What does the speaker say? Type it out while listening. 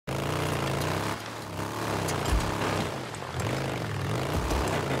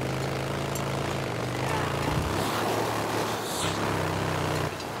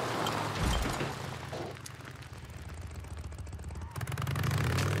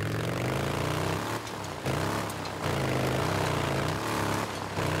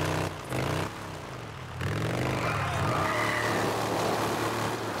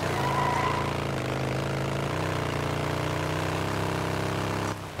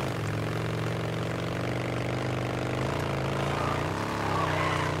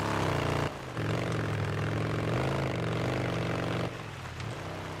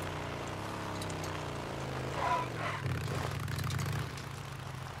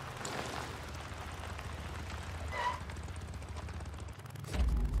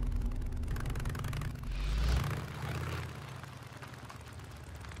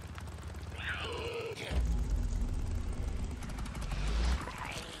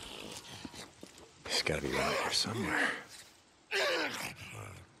It's gotta be around here somewhere.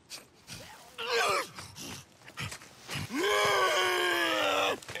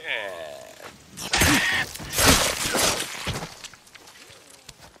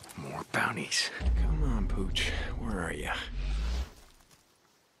 More bounties. Come on, Pooch. Where are you?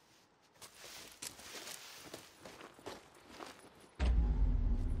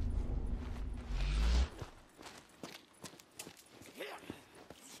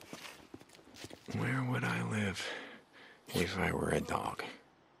 Where would I live if I were a dog?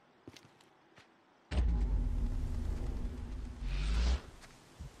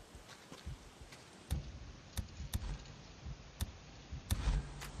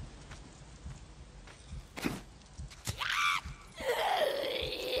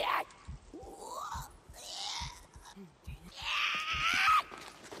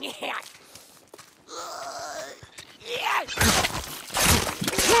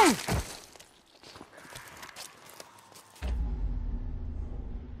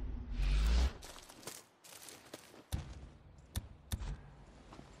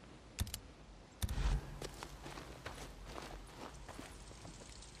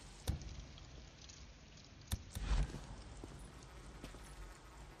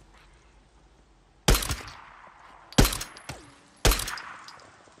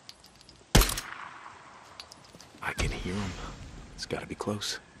 I can hear him. It's gotta be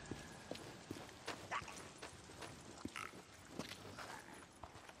close.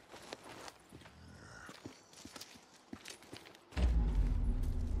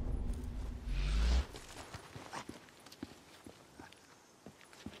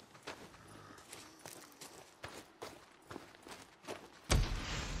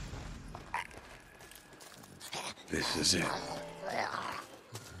 This is it.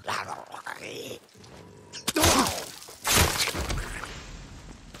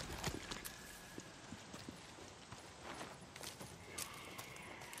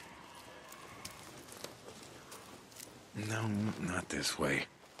 No, not this way.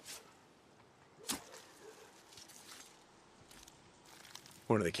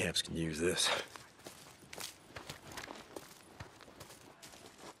 One of the camps can use this.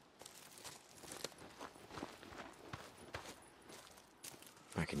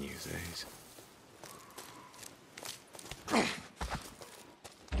 I can use these.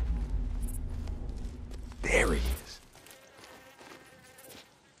 There he is.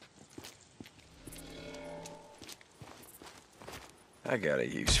 I got a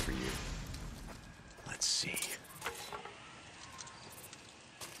use for you. Let's see.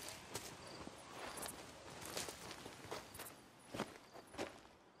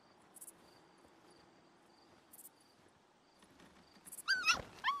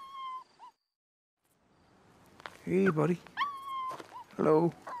 Hey, buddy.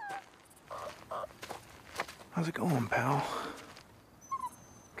 Hello. How's it going, pal?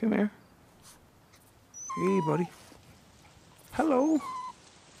 Come here. Hey, buddy. Hello.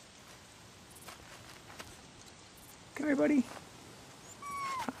 Come here, buddy.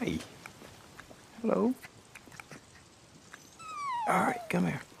 Hi. Hello. All right, come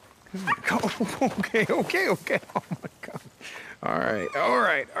here. Come here. Oh, okay. Oh, my God. All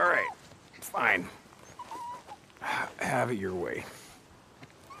right. Fine. Have it your way.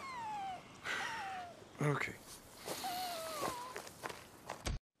 Okay.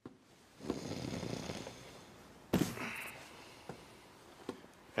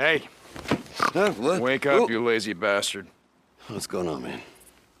 Hey. Huh? What? Wake up, you lazy bastard. What's going on, man?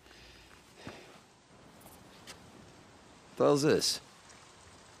 What the hell's this?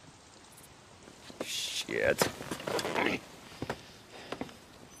 Shit.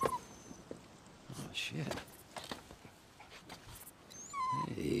 Oh, shit.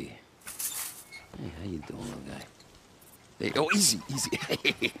 Hey. Hey, how you doing, little guy? Hey, oh, easy.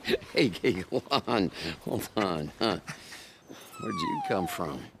 Hey, hold on. Huh? Where'd you come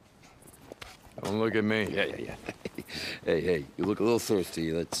from? Don't look at me. Yeah. Hey, you look a little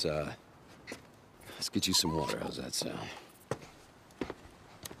thirsty. Let's get you some water. How's that sound?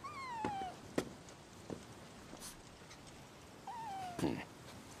 Hey,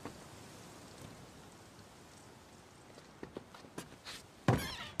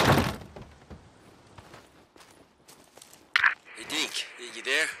 Deke, you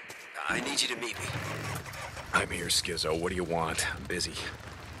there? I need you to meet me. I'm here, Skizzo. What do you want? I'm busy.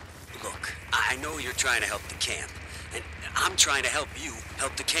 Look, I know you're trying to help the camp, and I'm trying to help you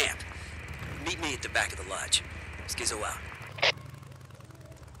help the camp. Meet me at the back of the lodge. Skizzo out.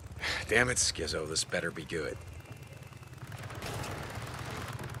 Damn it, Skizzo. This better be good.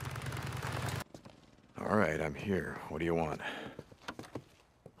 All right, I'm here. What do you want?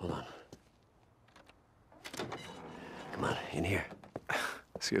 Hold on. in here.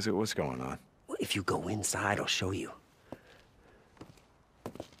 Excuse me, what's going on? Well, if you go inside, I'll show you.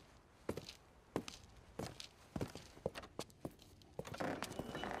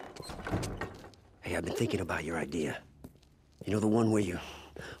 Hey, I've been thinking about your idea. You know the one where you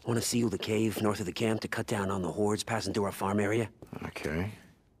want to seal the cave north of the camp to cut down on the hordes passing through our farm area? Okay.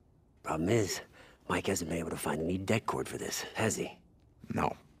 Problem is, Mike hasn't been able to find any deck cord for this, has he?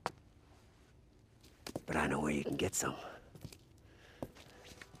 No. But I know where you can get some.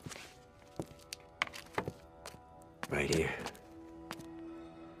 Right here.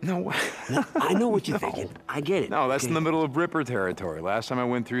 No. No, I know what you're thinking. I get it. No, that's okay? in the middle of Ripper territory. Last time I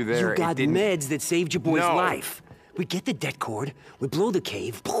went through there, You got meds that saved your boy's No. life. We get the debt cord, we blow the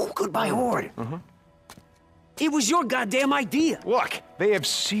cave, boom, goodbye horde. It was your goddamn idea. Look, they have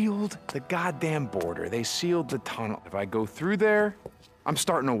sealed the goddamn border. They sealed the tunnel. If I go through there, I'm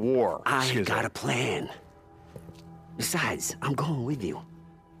starting a war. I got a plan. Besides, I'm going with you.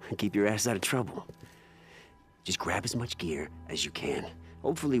 Keep your ass out of trouble. Just grab as much gear as you can.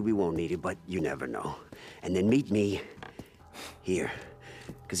 Hopefully we won't need it, but you never know. And then meet me here.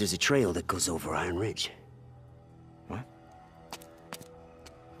 Because there's a trail that goes over Iron Ridge. What?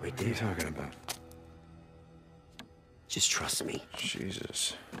 Right What are there. you talking about? Just trust me.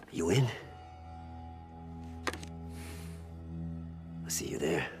 Jesus. You in? I'll see you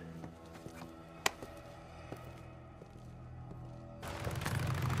there.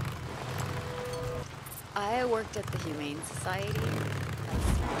 I worked at the Humane Society.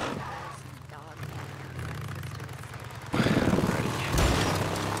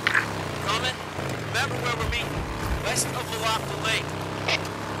 Coming? Remember where we're meeting? West of Valaka Lake.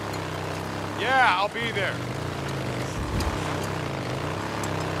 Yeah, I'll be there.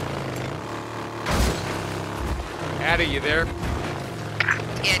 Addie, you there?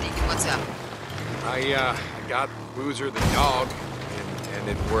 Yeah, Deacon, what's up? I got Boozer the dog, and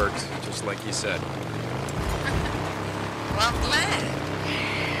it worked, just like you said. Well, I'm glad.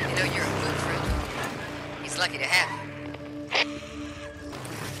 You know, you're a good friend. He's lucky to have you.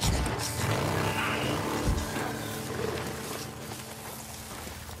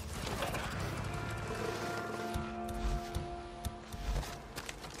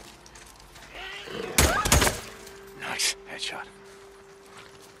 Nice headshot.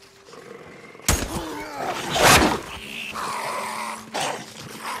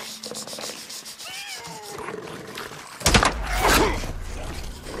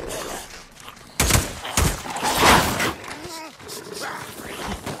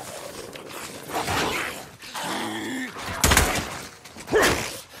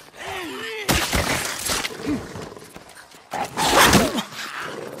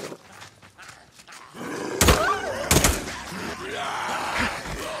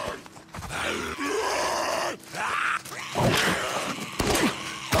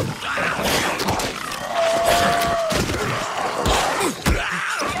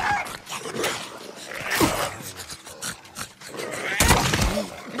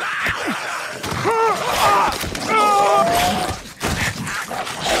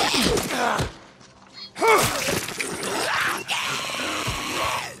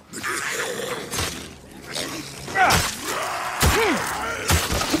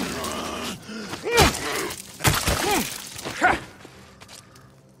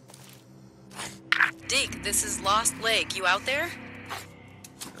 Deke, this is Lost Lake. You out there?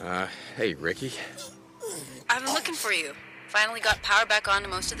 Hey, Ricky. I've been looking for you. Finally got power back on to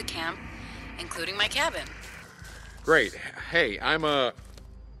most of the camp, including my cabin. Great. Hey, I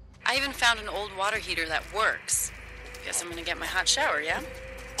even found an old water heater that works. Guess I'm gonna get my hot shower, yeah?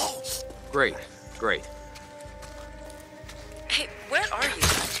 Great. Hey, where are you?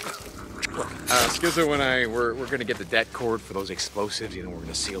 Skizzo and I, we're gonna get the debt cord for those explosives. You know, we're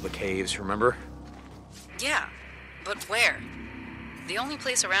gonna seal the caves, remember? Yeah, but where? The only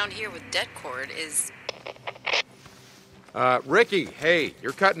place around here with dead cord is... Ricky, hey,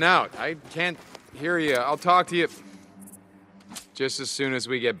 you're cutting out. I can't hear you. I'll talk to you just as soon as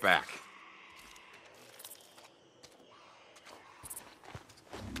we get back.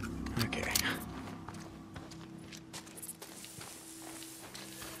 Okay.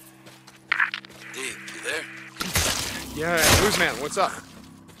 Deke, you there? Yeah, Newsman, what's up?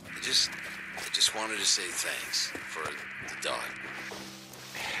 I just wanted to say thanks for the dog.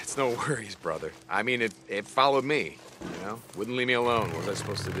 It's no worries, brother. I mean, it followed me, you know? Wouldn't leave me alone. What was I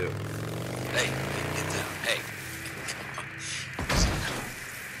supposed to do? Hey, get down. Hey.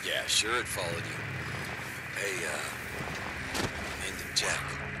 Yeah, sure it followed you. Hey, named him Jack.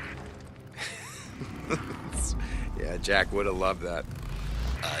 Yeah, Jack would have loved that.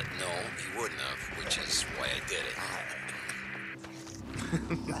 No, he wouldn't have, which is why I did it. Alright,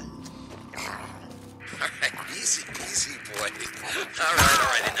 easy, easy, boy.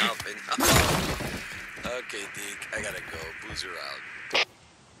 Alright, enough. Okay, Deke, I gotta go. Boozer out.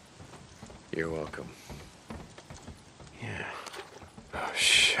 You're welcome. Yeah. Oh,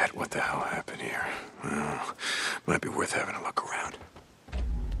 shit, what the hell happened here? Well, might be worth having a look around.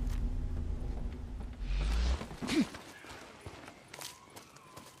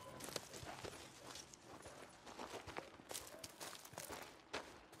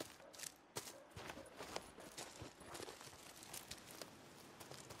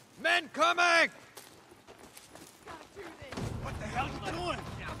 Men coming! What the hell you doing?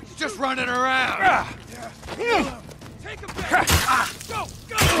 Just running around. Take him back! Go!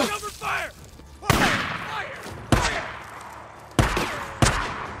 Go! Cover fire! Fire! Fire!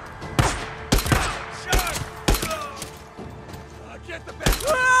 Shot! Get the back!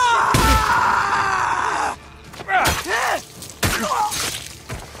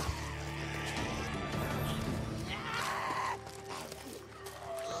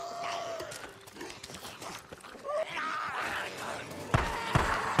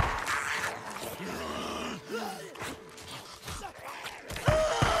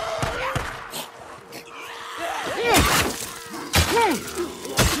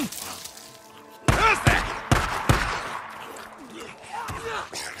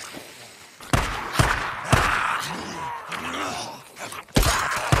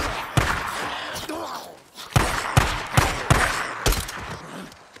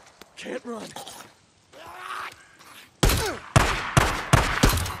 Can't run.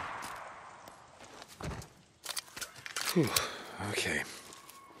 Okay.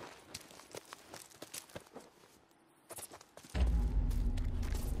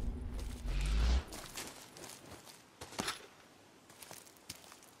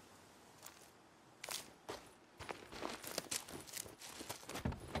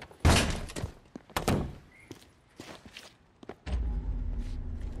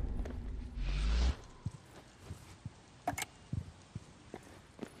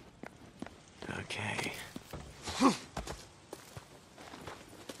 Okay.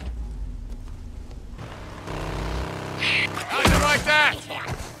 How's it like that?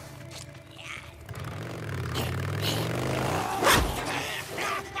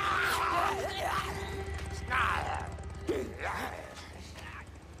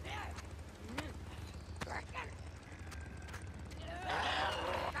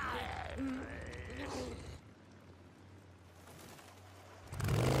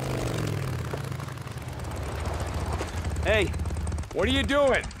 Hey, What are you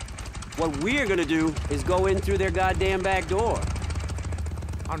doing? what we're gonna do is go in through their goddamn back door.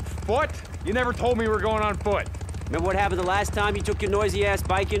 On foot? You never told me we were going on foot. Remember what happened the last time you took your noisy-ass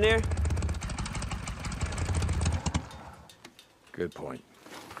bike in there? Good point.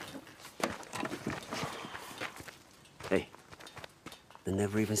 Hey, they'll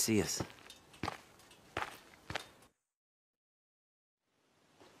never even see us.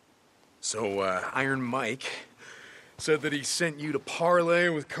 So, Iron Mike said that he sent you to parlay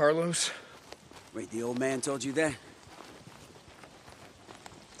with Carlos? Wait, the old man told you that?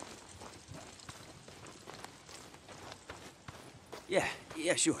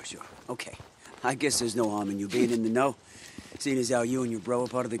 Yeah, sure. Okay. I guess there's no harm in you being in the know, seeing as how you and your bro are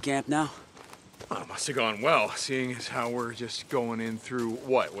part of the camp now. Well, it must have gone well, seeing as how we're just going in through,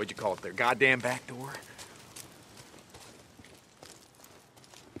 what'd you call it, their goddamn back door?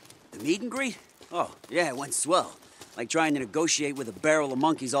 The meet and greet? Oh, yeah, it went swell. Like trying to negotiate with a barrel of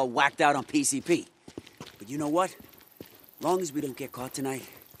monkeys all whacked out on PCP. But you know what? Long as we don't get caught tonight,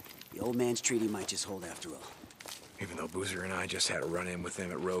 the old man's treaty might just hold after all. Even though Boozer and I just had a run-in with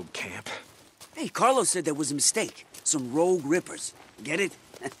them at Rogue Camp. Hey, Carlos said there was a mistake. Some rogue rippers. Get it?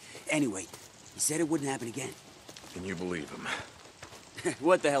 Anyway, he said it wouldn't happen again. Can you believe him?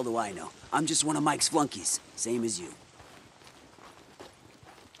 What the hell do I know? I'm just one of Mike's flunkies, same as you.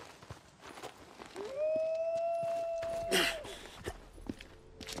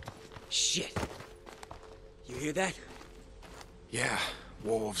 Shit. You hear that? Yeah,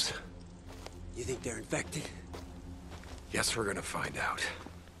 wolves. You think they're infected? Guess we're gonna find out.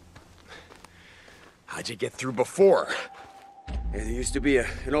 How'd you get through before? Yeah, there used to be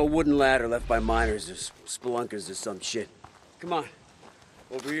an old wooden ladder left by miners or spelunkers or some shit. Come on.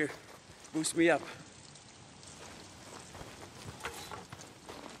 Over here. Boost me up.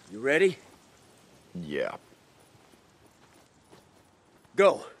 You ready? Yeah.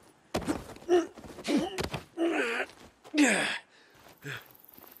 Go.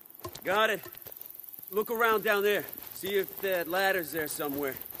 Got it. Look around down there. See if that ladder's there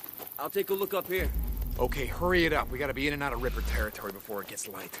somewhere. I'll take a look up here. Okay, hurry it up. We gotta be in and out of Ripper territory before it gets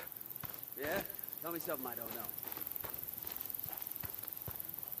light. Yeah? Tell me something I don't know.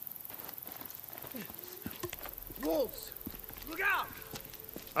 Wolves! Look out!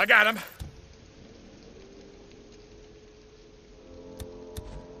 I got him.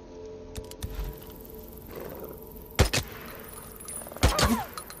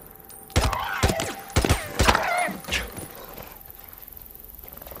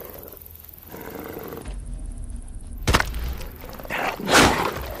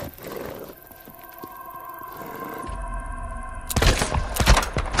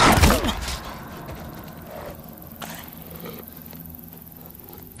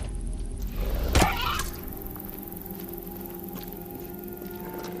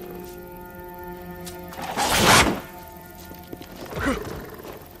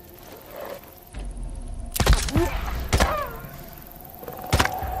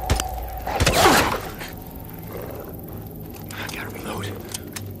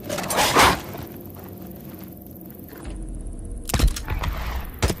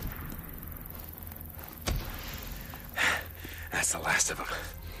 That's the last of them.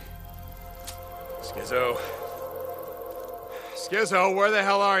 Skizzo. Skizzo, where the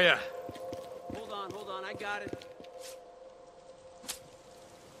hell are you? Hold on, I got it.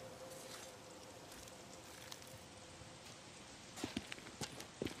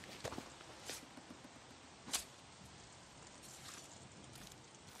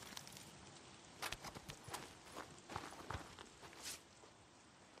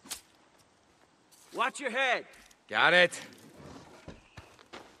 Watch your head. Got it.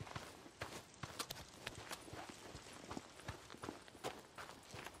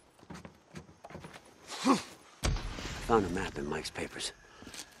 Found a map in Mike's papers,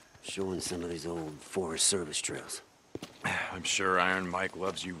 showing some of these old Forest Service trails. I'm sure Iron Mike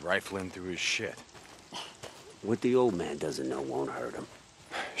loves you rifling through his shit. What the old man doesn't know won't hurt him.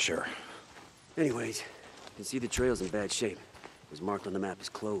 Sure. Anyways, you can see the trail's in bad shape. It was marked on the map as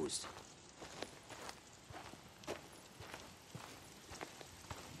closed.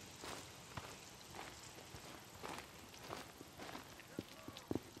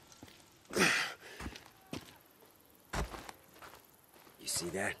 You see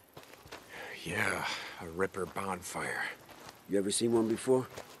that? Yeah, a Ripper bonfire. You ever seen one before?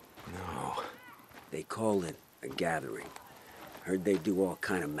 No. They call it a gathering. Heard they do all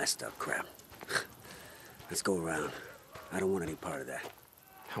kind of messed up crap. Let's go around. I don't want any part of that.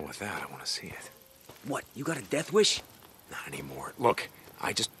 Hell with that, I want to see it. What, you got a death wish? Not anymore. Look,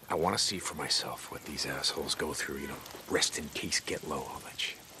 I want to see for myself what these assholes go through, you know, rest in peace, get low, all that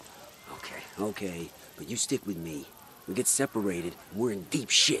shit. Okay, but you stick with me. We get separated, we're in deep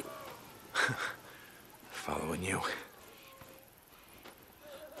shit. Following you.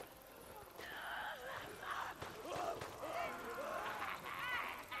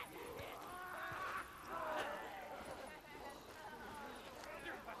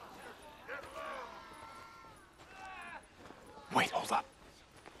 Wait, hold up.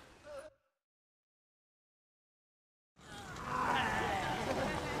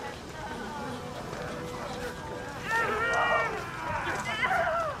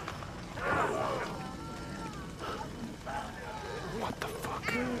 What the fuck?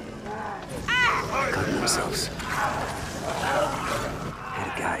 Cutting themselves. Had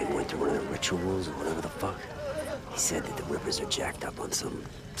a guy who went to one of the rituals or whatever the fuck. He said that the Rippers are jacked up on some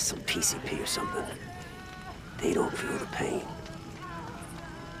PCP or something. They don't feel the pain.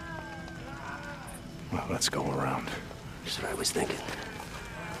 Well, let's go around. That's what I was thinking.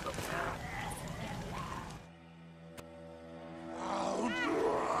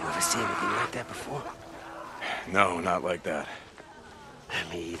 You ever seen anything like that before? No, not like that.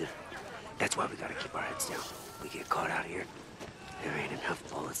 Me either. That's why we gotta keep our heads down. We get caught out here, there ain't enough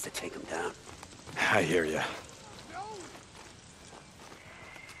bullets to take them down. I hear ya.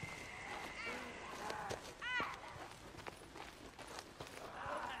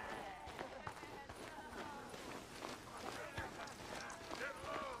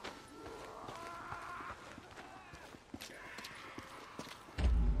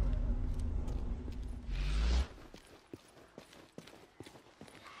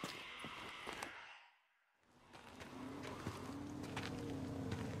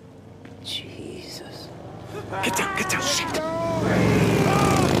 Jesus. Get down, shit!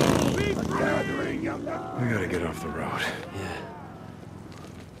 We gotta get off the road. Yeah.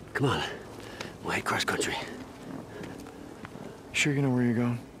 Come on. We'll head cross country. Sure you know where you're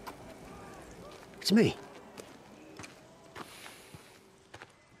going? It's me.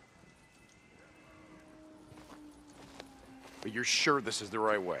 But you're sure this is the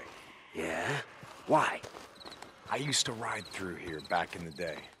right way? Yeah? Why? I used to ride through here back in the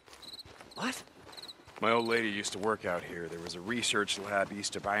day. What? My old lady used to work out here. There was a research lab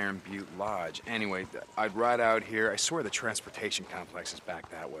east of Iron Butte Lodge. Anyway, I'd ride out here. I swear the transportation complex is back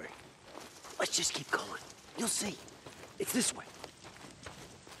that way. Let's just keep going. You'll see. It's this way.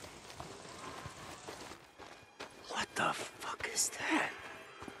 What the fuck is that?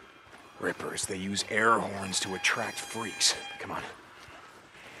 Rippers, they use air horns to attract freaks. Come on.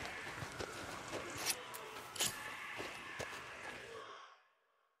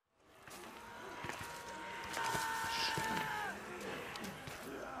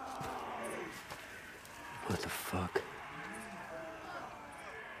 What the fuck?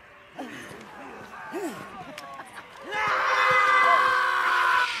 God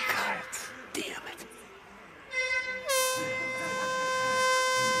damn it.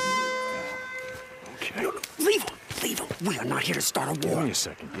 Okay. No, leave him! Leave him! We are not here to start a Give war. me a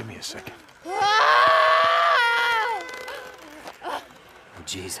second. Give me a second. Oh,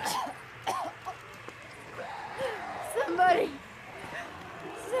 Jesus. Somebody.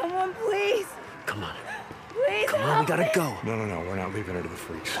 Someone, please. Come on. Please Come on, we help gotta me. go. No, we're not leaving her to the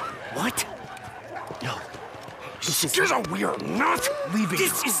freaks. What? No. This is... Skizzo, we are not leaving.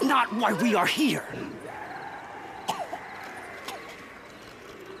 This is not why we are here.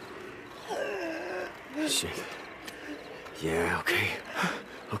 Shit. Yeah, okay.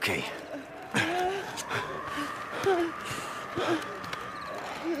 Okay.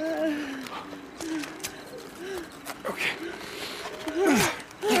 Okay.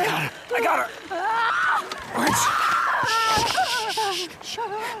 I got her. What?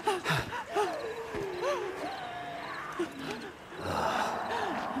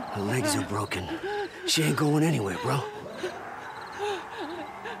 Her legs are broken. She ain't going anywhere, bro.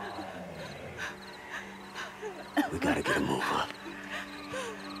 We gotta get a move on.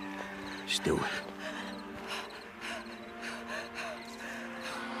 Just do it.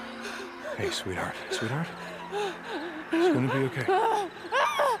 Hey, sweetheart. Sweetheart? It's gonna be okay.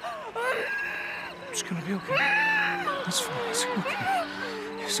 It's gonna be okay. It's fine. It's okay.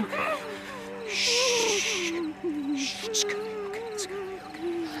 It's okay. Shh. Shh. It's gonna be okay. It's gonna be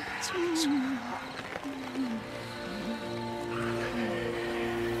okay. It's okay. It's okay.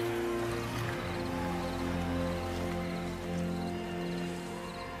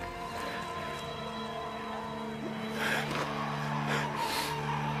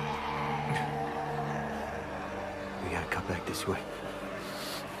 We gotta cut back this way.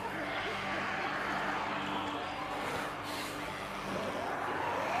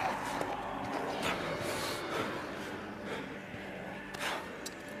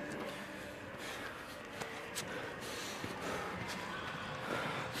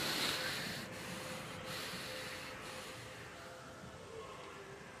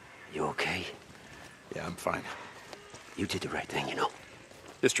 You okay? Yeah, I'm fine. You did the right thing, you know.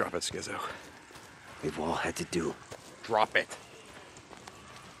 Just drop it, Skizzo. We've all had to do. Drop it.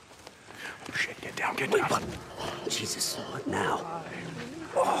 Oh, shit, get down, get Wait, down. what? Jesus, what now?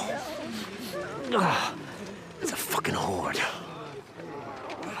 Oh. Ah, it's a fucking horde.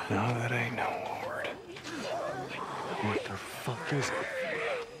 No, that ain't no horde. What the fuck is it?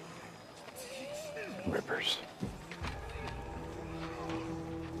 Rippers.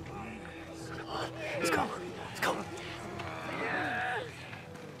 Come on, let's go. Let's go.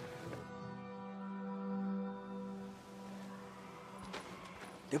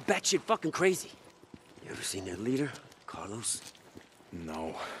 They're batshit fucking crazy. You ever seen their leader, Carlos?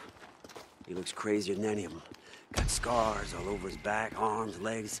 No. He looks crazier than any of them. Got scars all over his back, arms,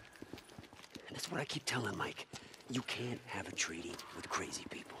 legs. And that's what I keep telling Mike. You can't have a treaty with crazy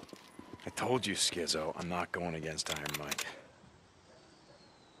people. I told you, Skizzo, I'm not going against Iron Mike.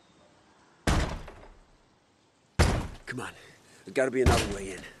 Come on. There's gotta be another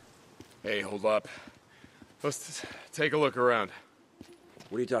way in. Hey, hold up. Let's take a look around.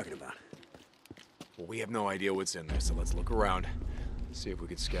 What are you talking about? Well, we have no idea what's in there, so let's look around. See if we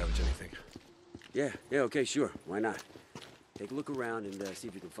can scavenge anything. Yeah, okay, sure. Why not? Take a look around and see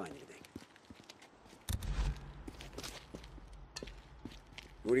if you can find anything.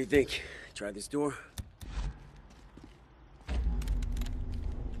 What do you think? Try this door?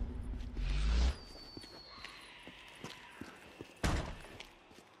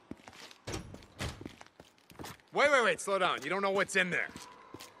 Wait, slow down. You don't know what's in there.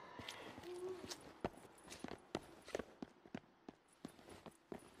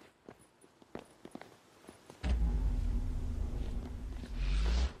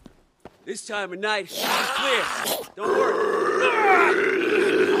 This time of night, it's clear. Don't worry.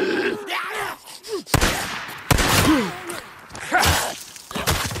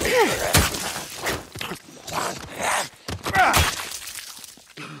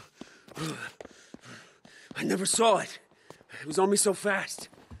 never saw it. It was on me so fast.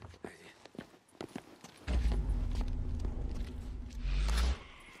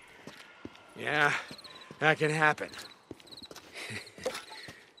 Yeah, that can happen.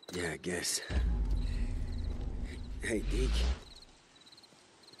 Yeah, I guess. Hey, Deke.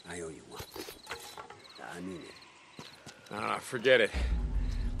 I owe you one. I mean it. Forget it.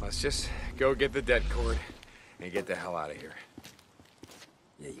 Let's just go get the dead cord and get the hell out of here.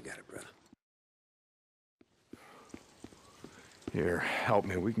 Yeah, you got it, brother. Here, help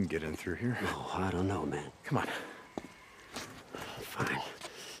me. We can get in through here. Oh, I don't know, man. Come on. Fine.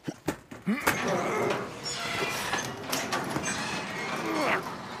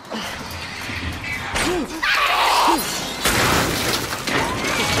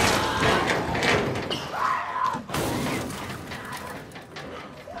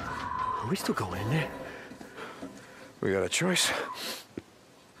 Are we still going in there? We got a choice.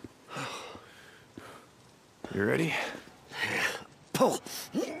 You ready? Pull.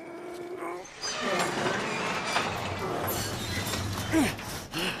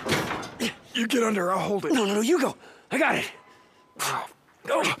 You get under, I'll hold it. No, you go. I got it. Go.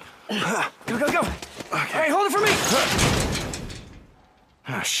 Go. Okay. All right, hold it for me.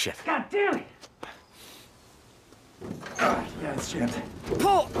 Ah, shit. God damn it. Yeah, it's jammed.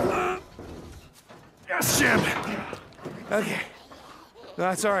 Pull. Yeah, it's jammed. Okay.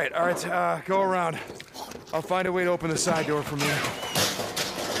 That's all right. All right, go around. I'll find a way to open the side door from here.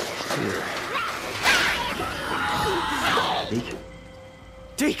 Here. Deke.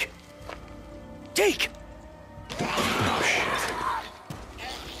 Deke. Deke. Oh, shit.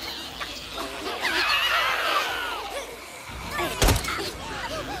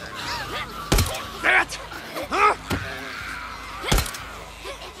 That! Huh?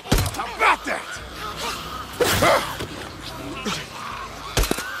 How about that?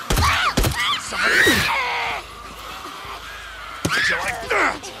 Somebody... Did you like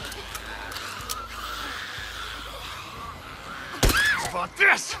that? How about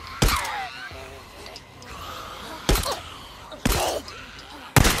this?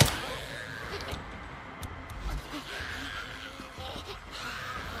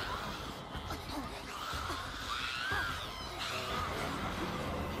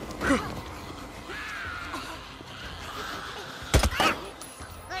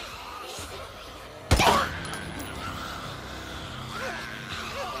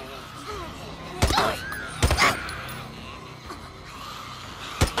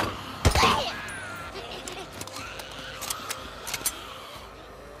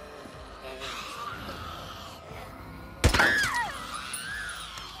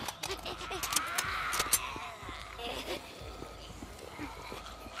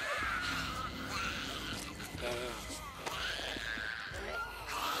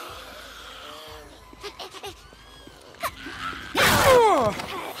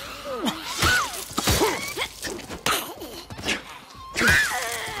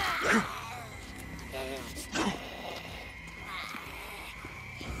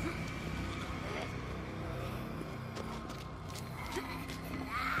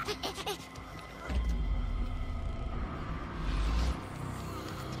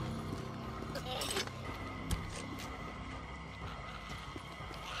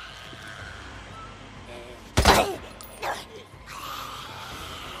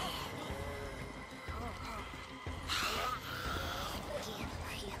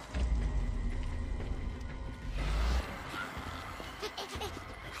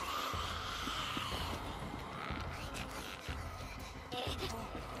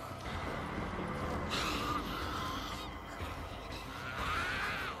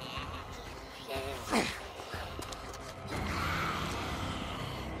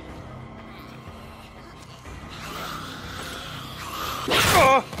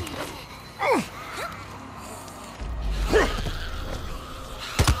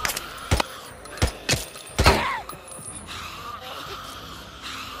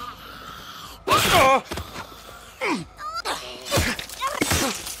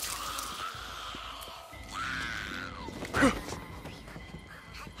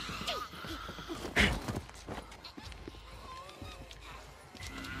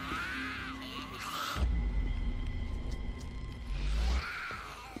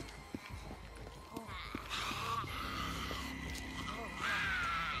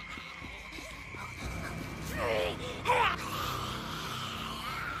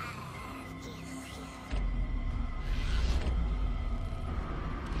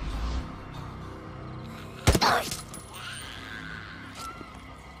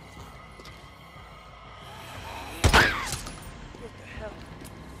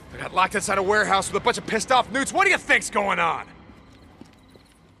 Got locked inside a warehouse with a bunch of pissed off newts. What do you think's going on?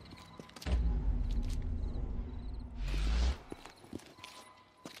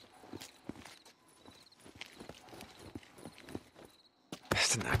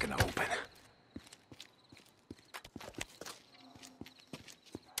 It's not gonna open.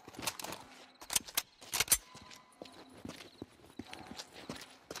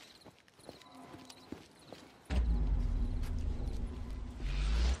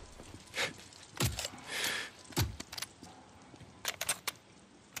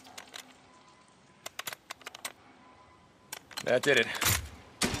 That did it.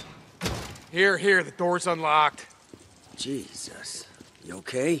 Here, the door's unlocked. Jesus. You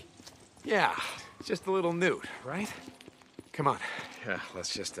okay? Yeah, just a little newt, right? Come on. Yeah,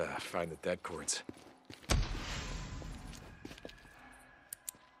 let's just find the dead cords.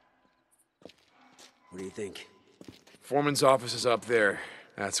 What do you think? Foreman's office is up there.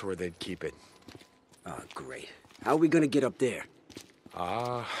 That's where they'd keep it. Oh, great. How are we gonna get up there?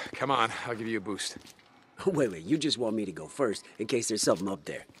 Come on, I'll give you a boost. Wait, you just want me to go first in case there's something up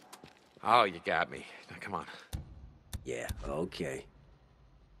there. Oh, you got me. Now, come on. Yeah, okay.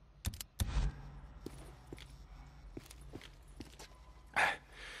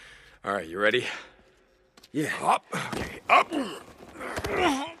 All right, you ready? Yeah. Up. Okay, up.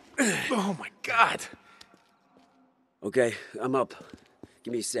 Oh, my God. Okay, I'm up.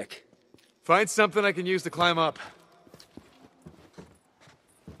 Give me a sec. Find something I can use to climb up.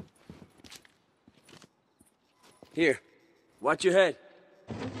 Here, watch your head.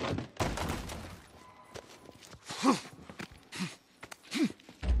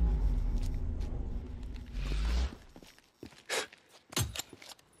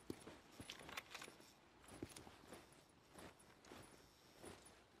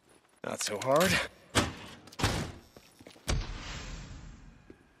 Not so hard.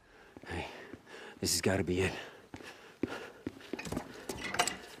 Hey, this has got to be it.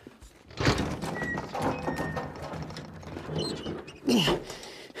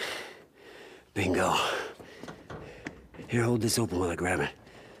 Bingo. Here, hold this open while I grab it.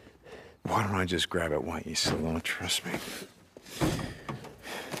 Why don't I just grab it? Why you still don't trust me?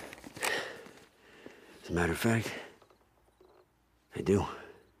 As a matter of fact, I do.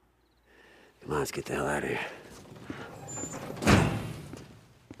 Come on, let's get the hell out of here.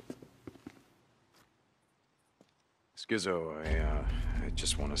 Skizzo, I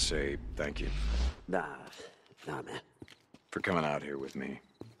just want to say thank you Nah, man. for coming out here with me.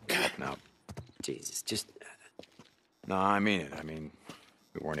 Now, Jesus, just... no, I mean it. I mean,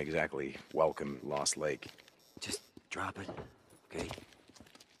 we weren't exactly welcome at Lost Lake. just drop it, okay?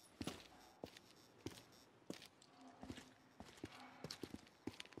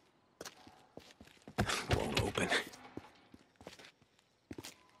 Won't open.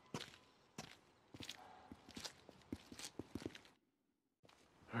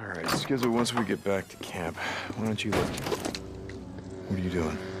 All right, Skizzo, once we get back to camp, why don't you look... What are you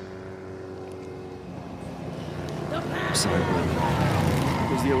doing? I'm sorry, brother.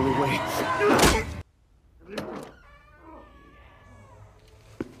 It was the only way.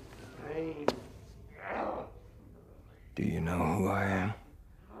 Do you know who I am?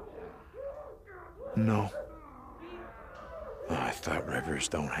 No. Oh, I thought rivers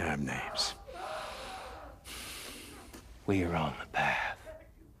don't have names. We are on the path.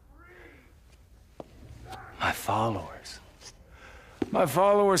 My followers. My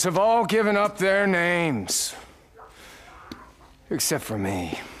followers have all given up their names. Except for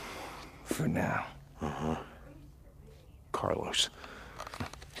me. For now. Uh-huh. Carlos.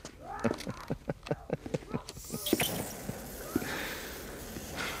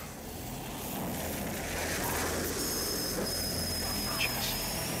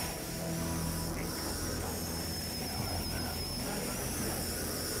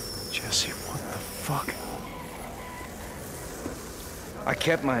 Jesse, what the fuck? I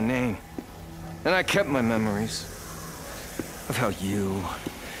kept my name. And I kept my memories. Of how you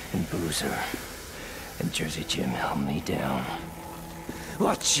and Boozer and Jersey Jim held me down.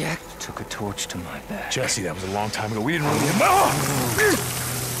 While Jack took a torch to my back. Jesse, that was a long time ago. We didn't really...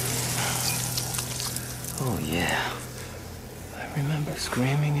 Oh, yeah. I remember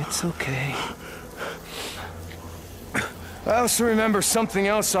screaming, it's okay. I also remember something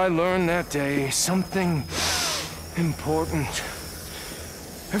else I learned that day. Something important.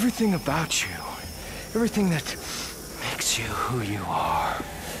 Everything about you. Everything that makes you who you are.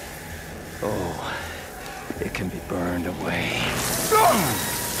 Oh, it can be burned away.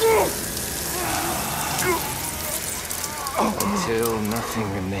 Until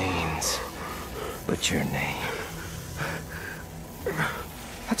nothing remains but your name.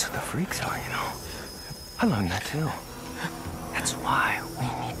 That's what the freaks are, you know. I learned that too. That's why we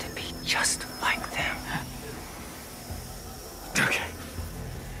need to be just like them. Okay.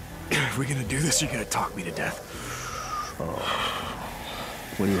 If we're gonna do this, you're gonna talk me to death.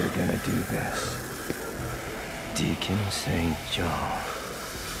 We are gonna do this. Deacon St. John.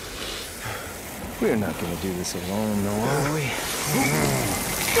 We're not gonna do this alone, though, are we?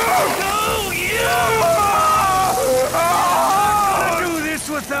 Do this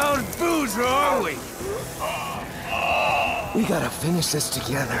without Boozer, are we? We gotta finish this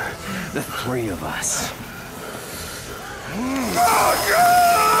together. The three of us. Oh, yeah.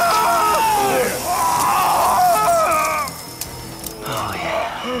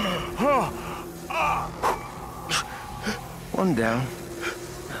 One down.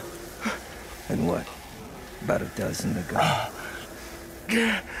 And what? About a dozen to go.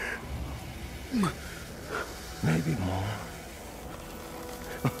 Maybe more.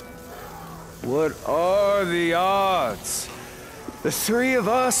 What are the odds? The three of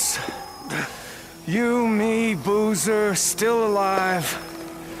us, you, me, Boozer, still alive,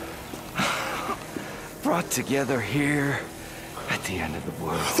 brought together here at the end of the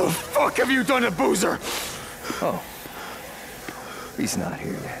world. What the fuck have you done to Boozer? Oh, he's not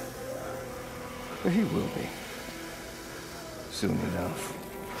here yet. But he will be. Soon enough.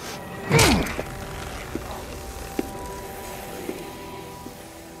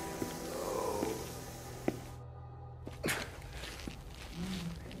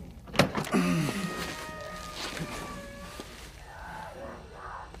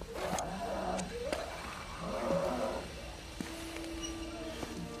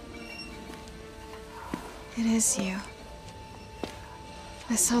 It is you.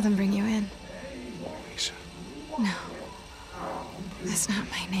 I saw them bring you in. Lisa. No. That's not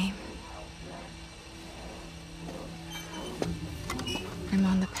my name. I'm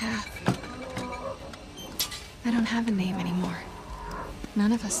on the path. I don't have a name anymore.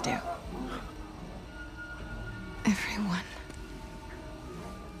 None of us do. Everyone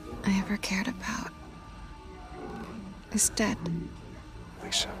I ever cared about is dead.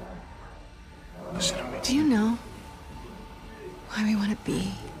 Lisa. Listen to me. Do you know why we want to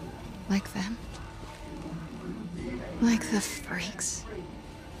be like them? Like the freaks?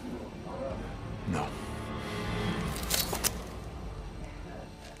 No.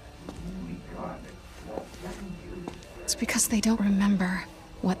 It's because they don't remember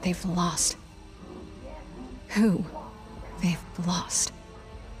what they've lost. Who they've lost.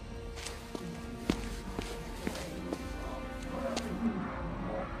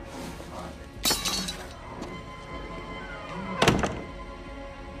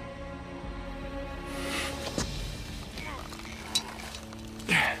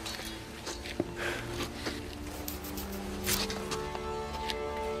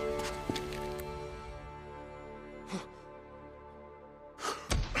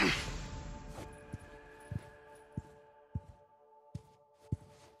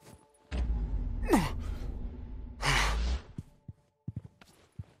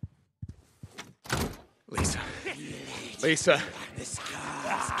 Lisa.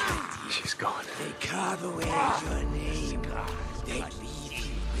 She's gone. They carve away your name. They leave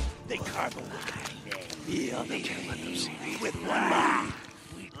you. They carve away your name. Feel the Can't let them see me. with one mind.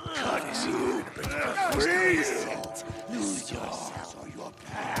 God, I see you. Freeze! Lose yourself or your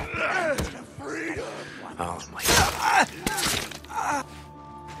path to freedom. Oh my God.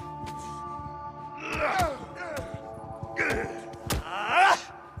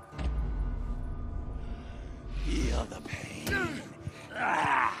 Feel the pain.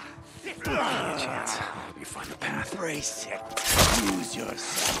 Give me a chance. Help you find the path. Embrace it. Lose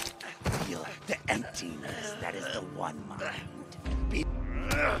yourself. Feel the emptiness that is the one mind. Be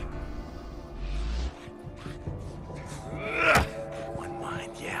One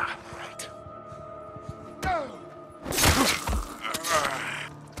mind, yeah. Right.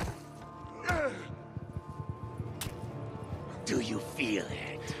 Do you feel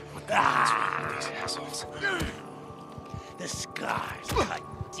it? What the hell is wrong with these assholes? The scars cut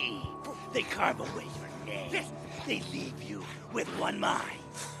deep. They carve away your name. They leave you with one mind.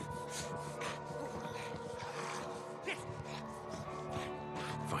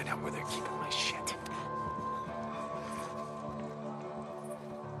 Find out where they're keeping my shit.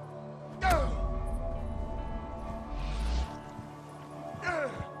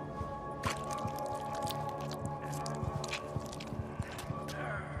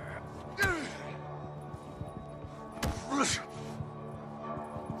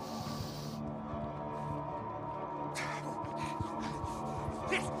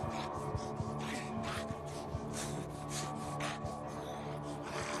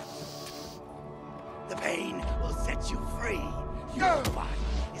 pain will set you free. Your body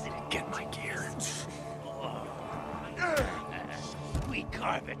is in a Get my gear. We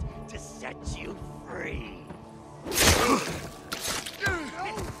carve it to set you free. Feel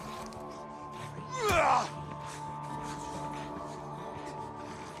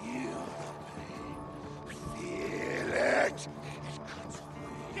it. It cuts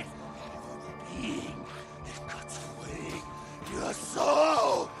away. Being. It cuts away your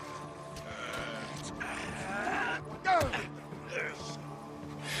soul.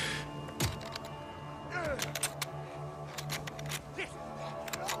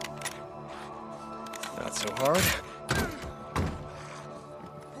 Not so hard.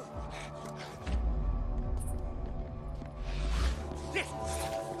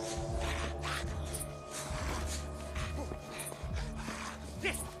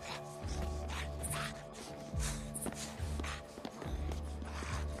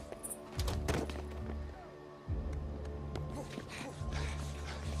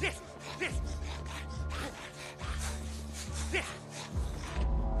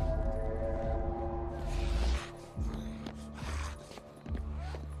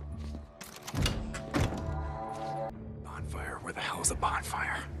 Bonfire? Where the hell's a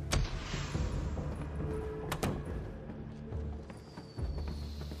bonfire?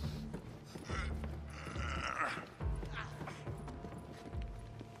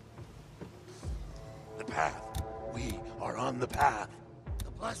 The path. We are on the path.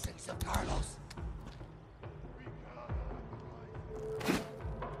 The blessings of Carlos.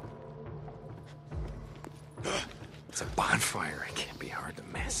 It's a bonfire. It can't be hard to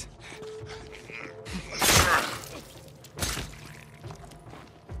miss.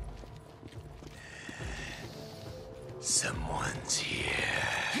 Someone's here.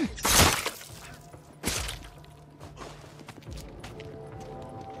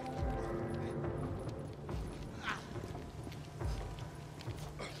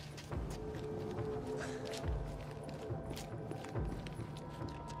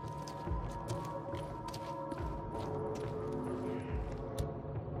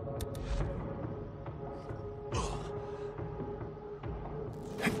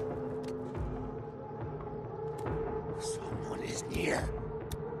 Someone is near.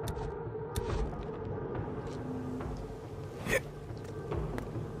 You're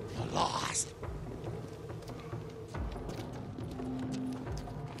lost.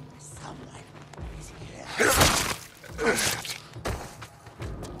 Someone is here.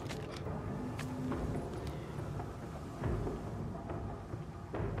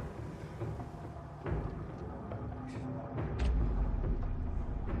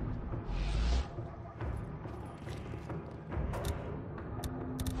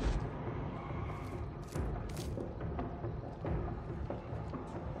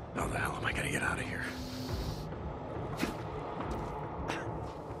 How the hell am I gonna get out of here?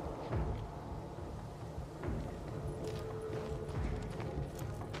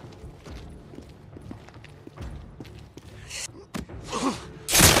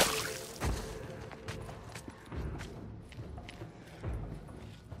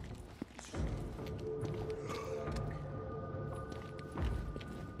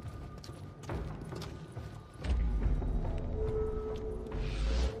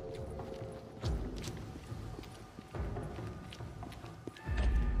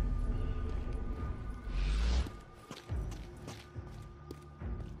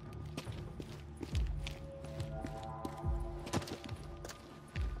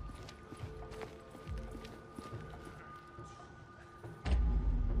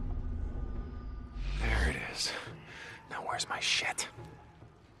 There it is. Now where's my shit?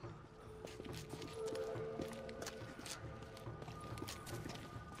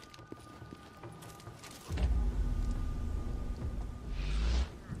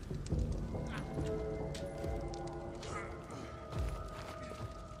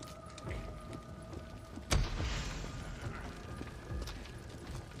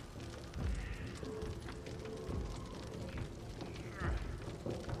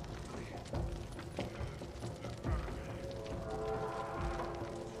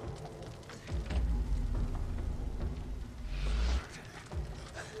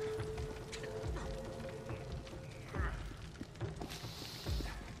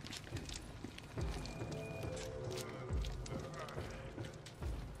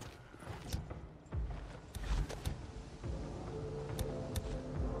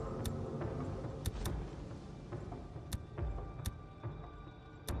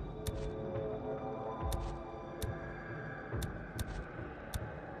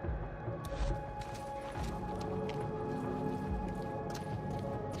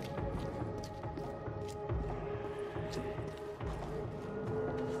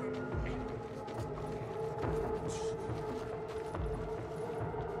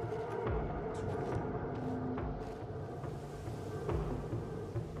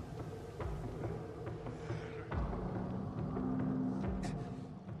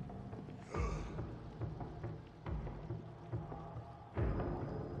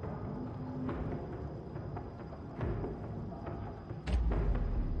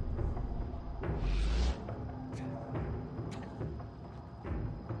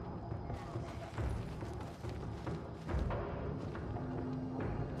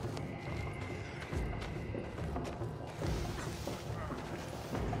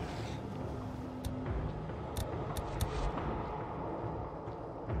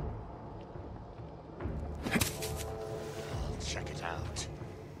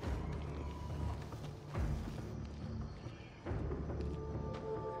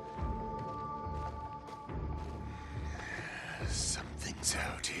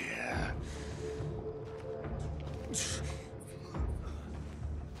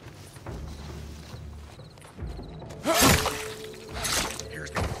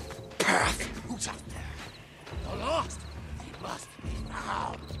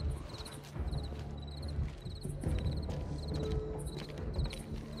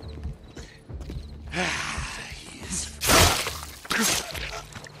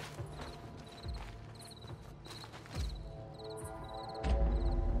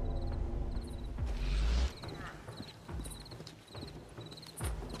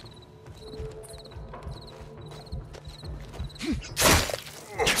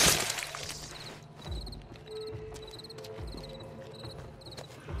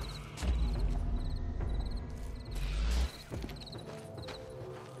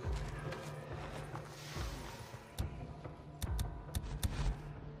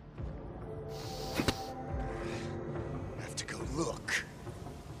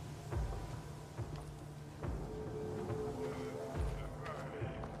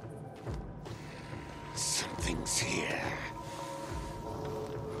 Nothing's here.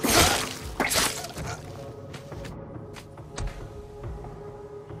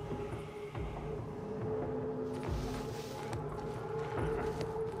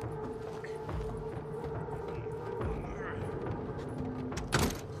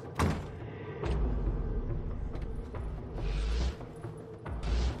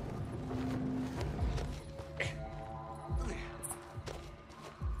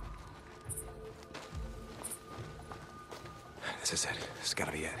 This is it. This has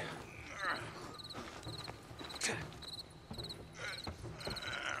gotta be it.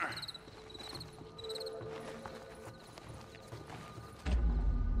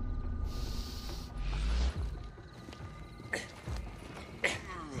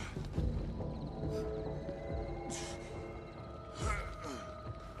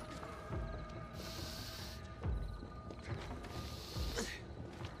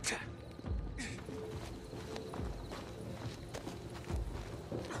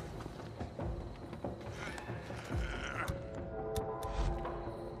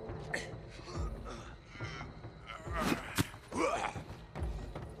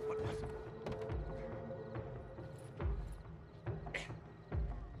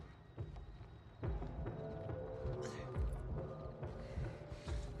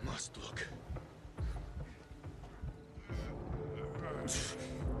 Must look.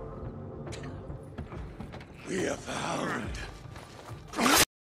 We have found